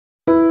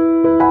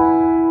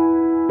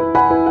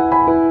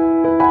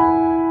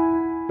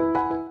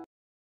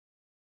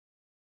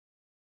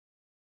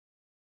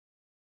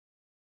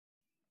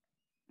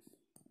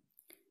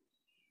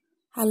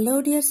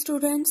Hello dear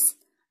students,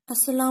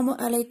 Assalamu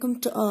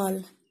alaikum to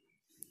all.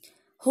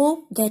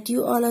 Hope that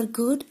you all are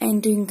good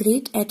and doing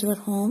great at your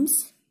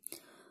homes.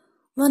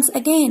 Once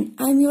again,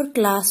 I am your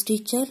class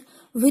teacher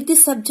with the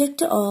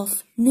subject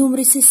of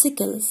Numercy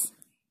skills.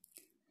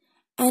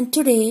 And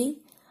today,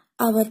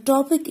 our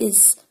topic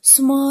is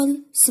small,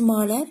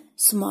 smaller,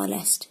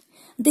 smallest.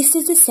 This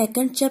is the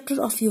second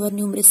chapter of your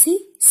Numercy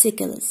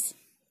skills.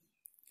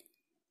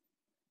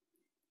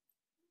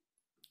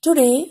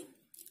 Today,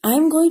 I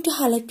am going to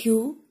help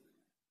you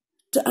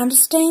to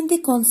understand the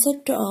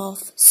concept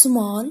of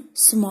small,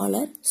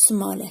 smaller,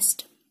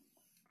 smallest.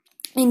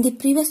 In the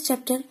previous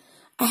chapter,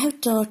 I have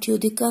taught you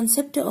the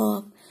concept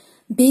of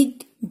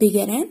big,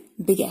 bigger and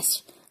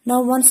biggest.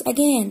 Now once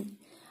again,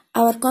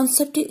 our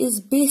concept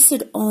is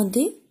based on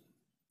the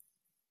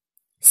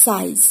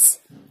size.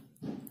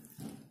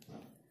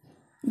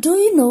 Do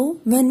you know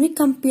when we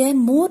compare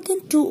more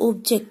than two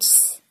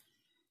objects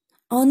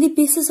on the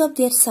basis of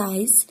their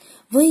size,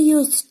 we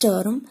use the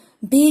term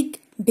big,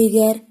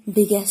 bigger,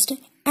 biggest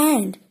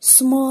and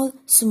small,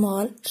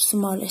 small,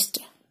 smallest.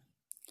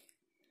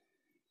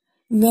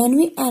 When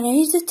we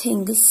arrange the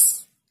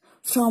things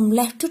from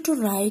left to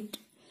right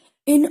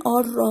in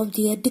order of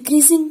their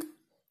decreasing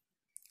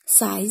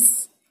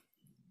size,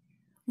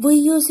 we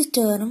use the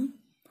term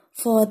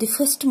for the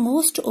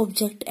firstmost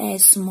object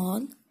as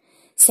small,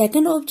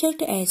 second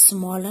object as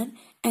smaller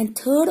and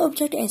third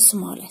object as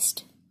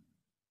smallest.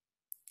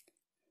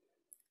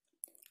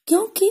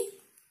 क्योंकि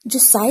जो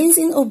size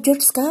in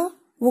objects का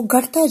वो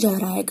घटता जा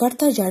रहा है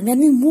when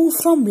we move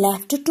from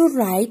left to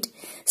right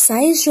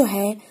size जो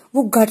है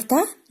वो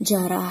घटता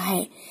जा रहा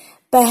है.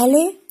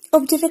 पहले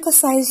ऑब्जेक्ट का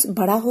साइज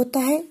बड़ा होता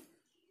है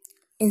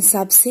इन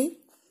सब से,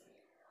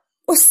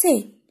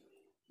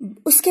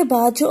 उसके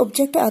बाद जो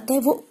ऑब्जेक्ट आता है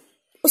वो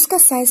उसका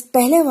साइज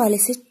पहले वाले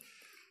से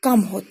कम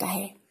होता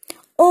है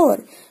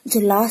और जो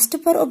लास्ट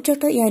पर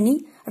ऑब्जेक्ट यानी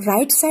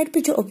राइट साइड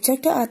पे जो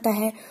ऑब्जेक्ट आता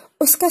है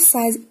उसका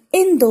साइज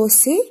इन दो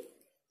से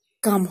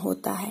कम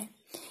होता है.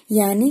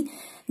 यानी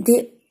the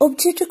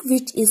object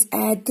which is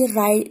at the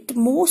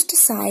rightmost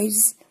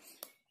size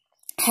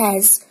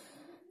has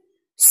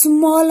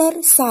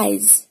smaller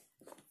size.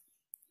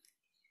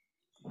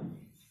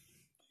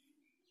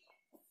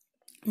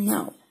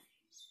 Now,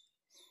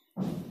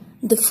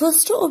 the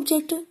first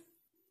object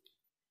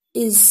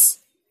is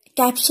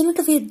captioned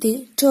with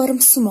the term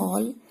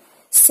small,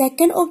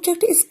 second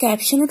object is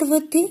captioned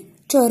with the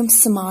term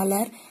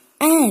smaller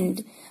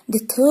and the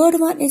third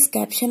one is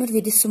captioned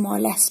with the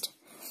smallest.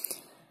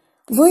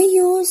 We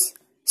use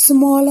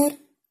smaller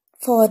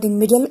for the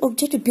middle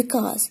object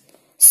because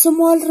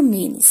smaller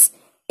means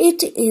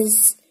it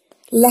is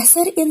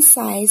lesser in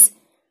size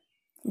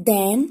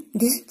than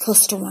the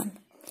first one.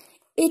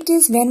 It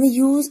is when we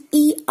use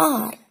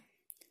ER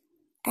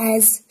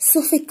as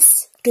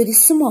suffix to the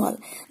small,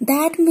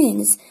 that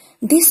means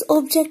this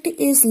object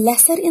is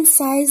lesser in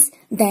size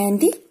than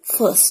the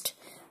first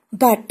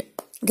but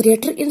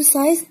greater in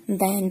size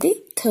than the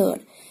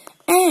third.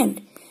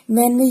 And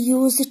when we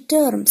use the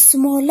term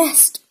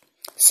smallest,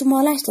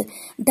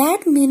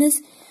 that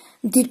means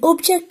the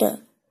object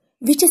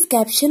which is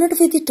captioned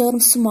with the term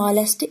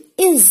smallest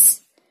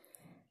is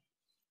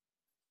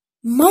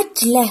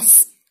much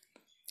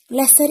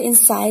lesser in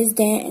size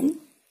than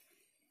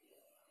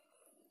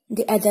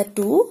the other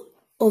two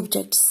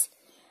objects.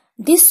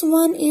 This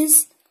one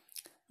is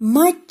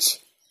much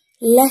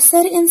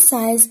lesser in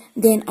size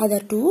than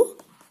other two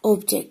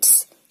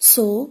objects.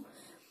 So,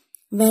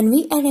 when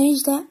we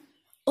arrange the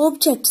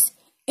objects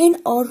in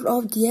order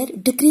of their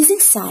decreasing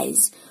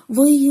size,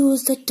 we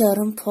use the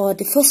term for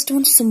the first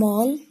one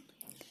small,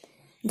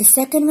 the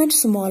second one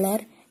smaller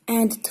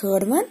and the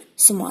third one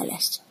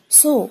smallest.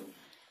 So,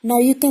 now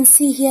you can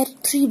see here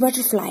three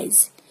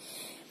butterflies.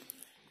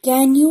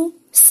 Can you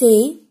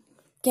say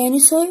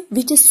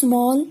which is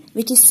small,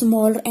 which is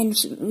smaller and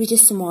which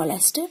is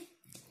smallest?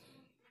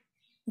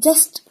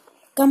 Just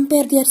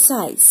compare their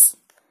size.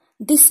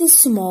 This is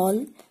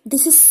small,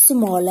 this is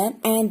smaller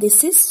and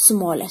this is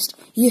smallest.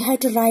 You have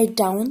to write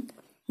down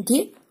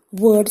the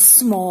word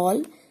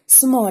small,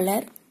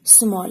 smaller,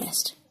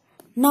 smallest.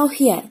 Now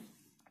here,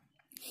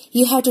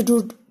 you have to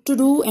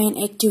do an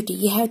activity.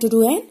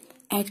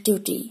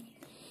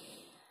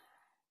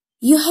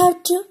 You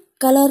have to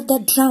color the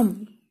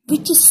drum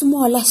which is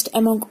smallest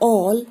among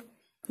all,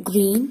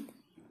 green,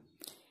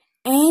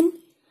 and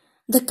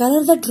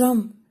color the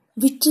drum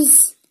which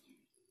is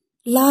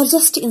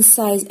largest in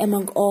size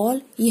among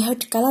all, you have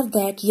to color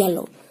that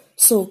yellow.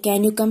 So,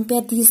 can you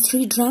compare these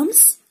three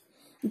drums?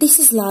 This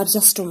is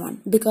largest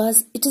one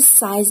because its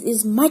size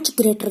is much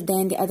greater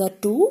than the other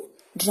two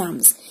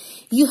drums.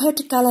 You have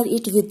to color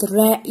it with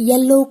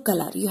yellow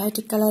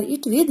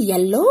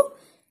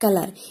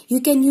color.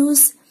 You can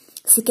use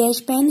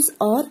sketch pens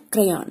or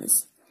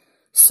crayons.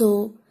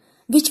 So,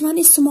 which one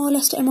is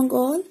smallest among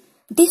all?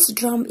 This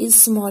drum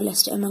is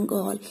smallest among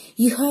all.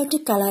 You have to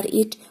color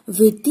it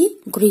with the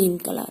green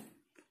color.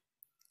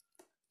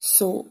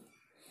 So,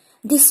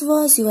 this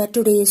was your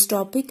today's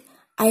topic.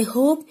 I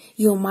hope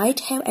you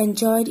might have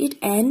enjoyed it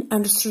and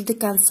understood the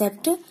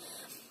concept.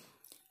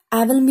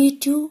 I will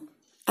meet you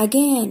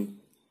again.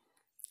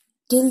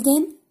 Till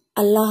then,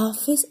 Allah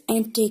Hafiz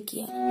and take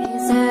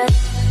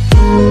care.